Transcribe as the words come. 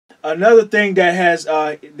Another thing that has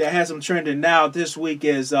him trending now this week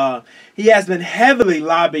is he has been heavily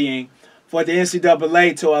lobbying for the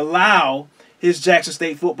NCAA to allow his Jackson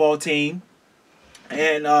State football team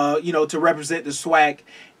and to represent the SWAC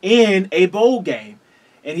in a bowl game,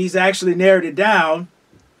 and he's actually narrowed it down.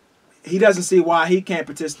 He doesn't see why he can't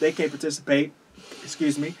participate. They can't participate.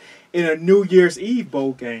 Excuse me, in a New Year's Eve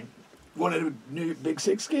bowl game. One of the new Big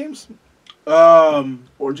Six games,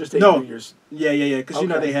 or just a No. New Year's. Yeah. Because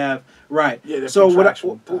Okay. they have right. Yeah, they're So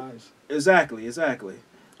contractual ties. Exactly.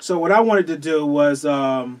 So what I wanted to do was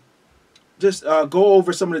just go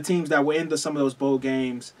over some of the teams that were in some of those bowl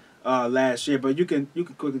games last year. But you can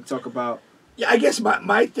quickly talk about. Yeah, I guess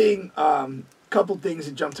my thing, couple things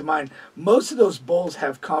that jump to mind. Most of those bowls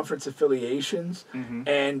have conference affiliations,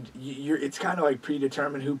 and it's kind of like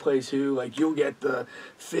predetermined who plays who. Like you'll get the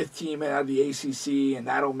 5th team out of the ACC, and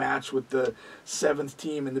that'll match with the 7th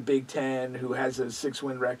team in the Big Ten who has a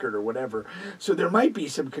 6-win record or whatever. So there might be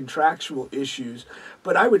some contractual issues,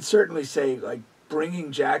 but I would certainly say like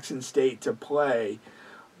bringing Jackson State to play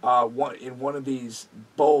in one of these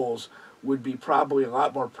bowls would be probably a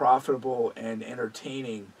lot more profitable and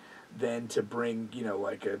entertaining than to bring,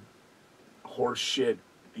 like a horse shit,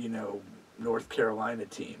 North Carolina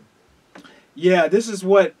team. Yeah, that's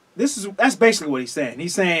basically what he's saying.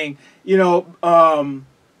 He's saying, and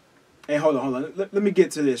hold on. Let me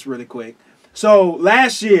get to this really quick. So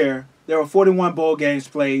last year there were 41 bowl games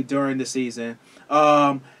played during the season.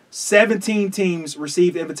 17 teams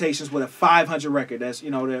received invitations with a 500 record. That's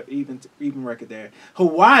their even record there.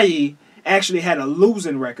 Hawaii actually had a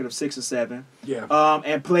losing record of 6-7. Yeah.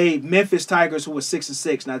 And played Memphis Tigers, who was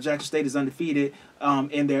 6-6. Now Jackson State is undefeated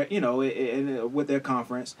in their with their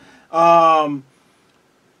conference. Now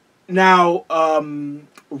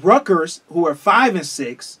Rutgers, who are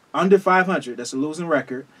 5-6, under 500. That's a losing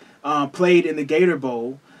record. Played in the Gator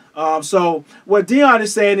Bowl. So what Deion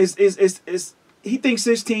is saying is he thinks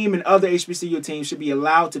his team and other HBCU teams should be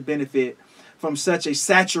allowed to benefit from such a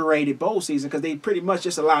saturated bowl season because they pretty much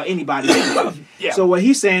just allow anybody to. Yeah. So what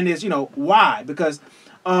he's saying is, why? Because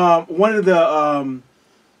one of the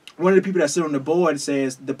people that sit on the board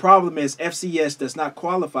says the problem is FCS does not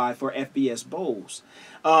qualify for FBS bowls.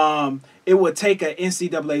 It would take an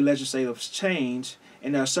NCAA legislative change,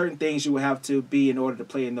 and there are certain things you would have to be in order to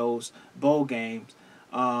play in those bowl games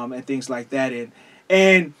and things like that.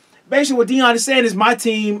 And basically what Deion is saying is my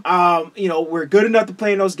team, we're good enough to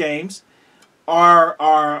play in those games.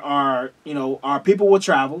 Our people will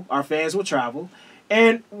travel, our fans will travel,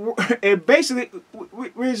 and basically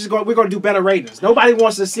we're going to do better ratings. Nobody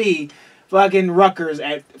wants to see fucking Rutgers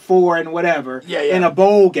at 4 and whatever in a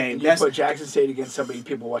bowl game. You put Jackson State against somebody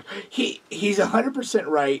people watch. He's 100%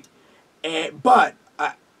 right, but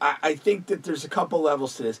I think that there's a couple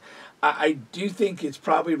levels to this. I do think it's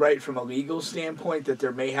probably right from a legal standpoint that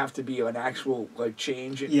there may have to be an actual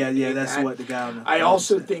change. In that's that. what the guy. I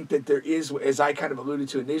also think that there is, as I kind of alluded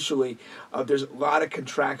to initially, there's a lot of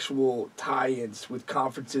contractual tie-ins with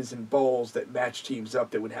conferences and bowls that match teams up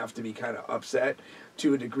that would have to be kind of upset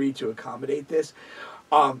to a degree to accommodate this.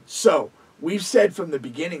 So we've said from the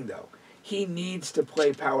beginning though, he needs to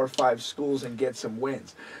play Power 5 schools and get some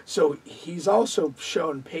wins. So he's also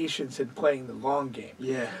shown patience in playing the long game.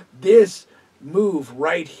 Yeah. This move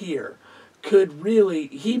right here could really,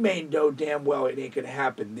 he may know damn well it ain't going to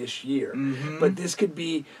happen this year. Mm-hmm. But this could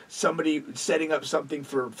be somebody setting up something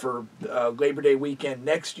for Labor Day weekend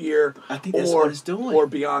next year. I think that's what he's doing. Or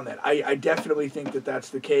beyond that. I definitely think that that's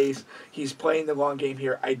the case. He's playing the long game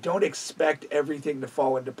here. I don't expect everything to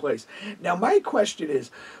fall into place. Now, my question is,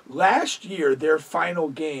 last year, their final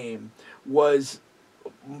game was,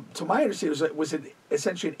 to my understanding, was it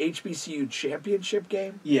essentially an HBCU championship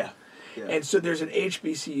game? Yeah. And so there's an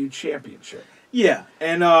HBCU championship. Yeah,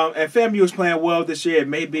 and FAMU is playing well this year.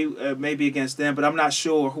 Maybe against them, but I'm not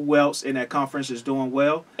sure who else in that conference is doing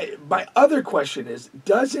well. My other question is,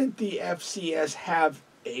 doesn't the FCS have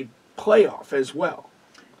a playoff as well?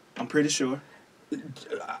 I'm pretty sure.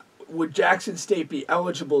 Would Jackson State be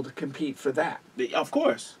eligible to compete for that? Of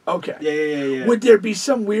course. Okay. Yeah. Would there be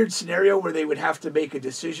some weird scenario where they would have to make a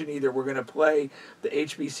decision, either we're going to play the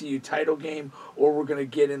HBCU title game or we're going to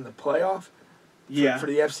get in the playoff? For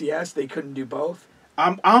the FCS, they couldn't do both?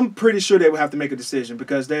 I'm pretty sure they would have to make a decision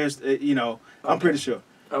because there's, I'm pretty sure.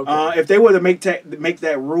 Okay. If they were to make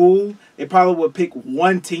that rule, they probably would pick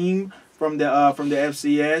one team from the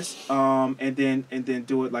FCS, and then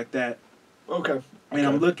do it like that. Okay. And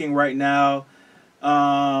I'm looking right now.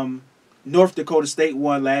 North Dakota State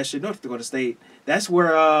won last year. North Dakota State. That's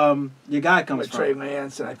where your guy comes from. Trey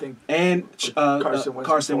Lance and I think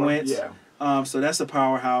Carson Wentz. Yeah. So that's a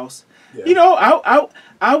powerhouse. Yeah. You know,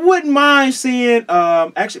 I wouldn't mind seeing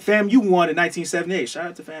actually FAMU won in 1978. Shout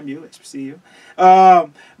out to FAMU, HBCU.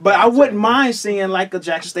 But I wouldn't mind seeing like a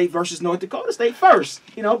Jackson State versus North Dakota State first.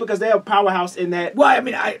 You know, because they're a powerhouse in that. Well, I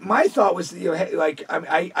mean, my thought was, you know, hey, like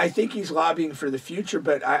I think he's lobbying for the future,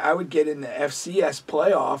 but I would get in the FCS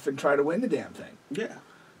playoff and try to win the damn thing. Yeah.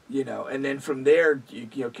 You know, and then from there, you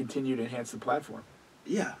know, continue to enhance the platform.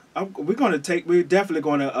 Yeah, we're definitely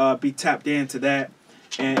going to be tapped into that,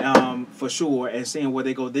 and for sure, and seeing where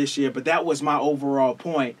they go this year. But that was my overall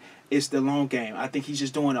point. It's the long game. I think he's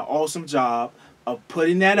just doing an awesome job of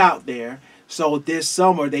putting that out there. So this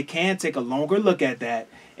summer they can take a longer look at that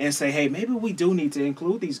and say, hey, maybe we do need to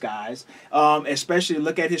include these guys, especially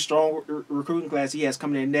look at his strong recruiting class he has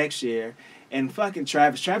coming in next year. And fucking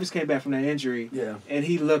Travis came back from that injury, and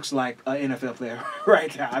he looks like an NFL player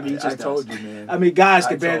right now. I mean, I told you, man. I mean, guys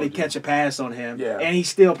could barely catch a pass on him, and he's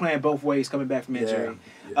still playing both ways coming back from injury.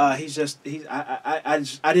 I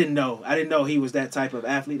didn't know he was that type of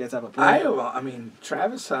athlete, that type of player. I mean,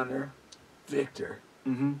 Travis Hunter, Victor.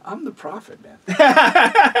 Mm-hmm. I'm the prophet, man.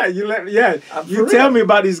 You tell me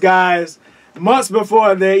about these guys months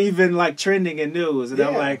before they're even like trending in news, and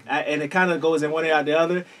I'm like, and it kind of goes in one ear out the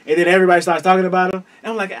other, and then everybody starts talking about them,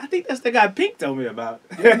 and I'm like, I think that's the guy Pink told me about.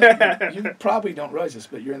 You probably don't realize this,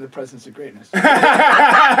 but you're in the presence of greatness.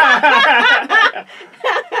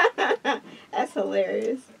 That's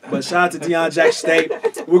hilarious. But shout out to Deion, Jackson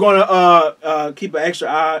State. We're gonna keep an extra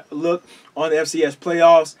eye look on the FCS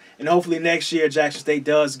playoffs, and hopefully next year Jackson State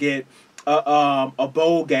does get a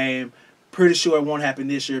bowl game. Pretty sure it won't happen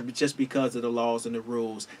this year, but just because of the laws and the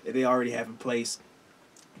rules that they already have in place.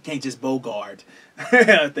 You can't just bogart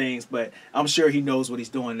things, but I'm sure he knows what he's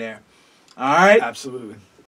doing there. All right? Absolutely.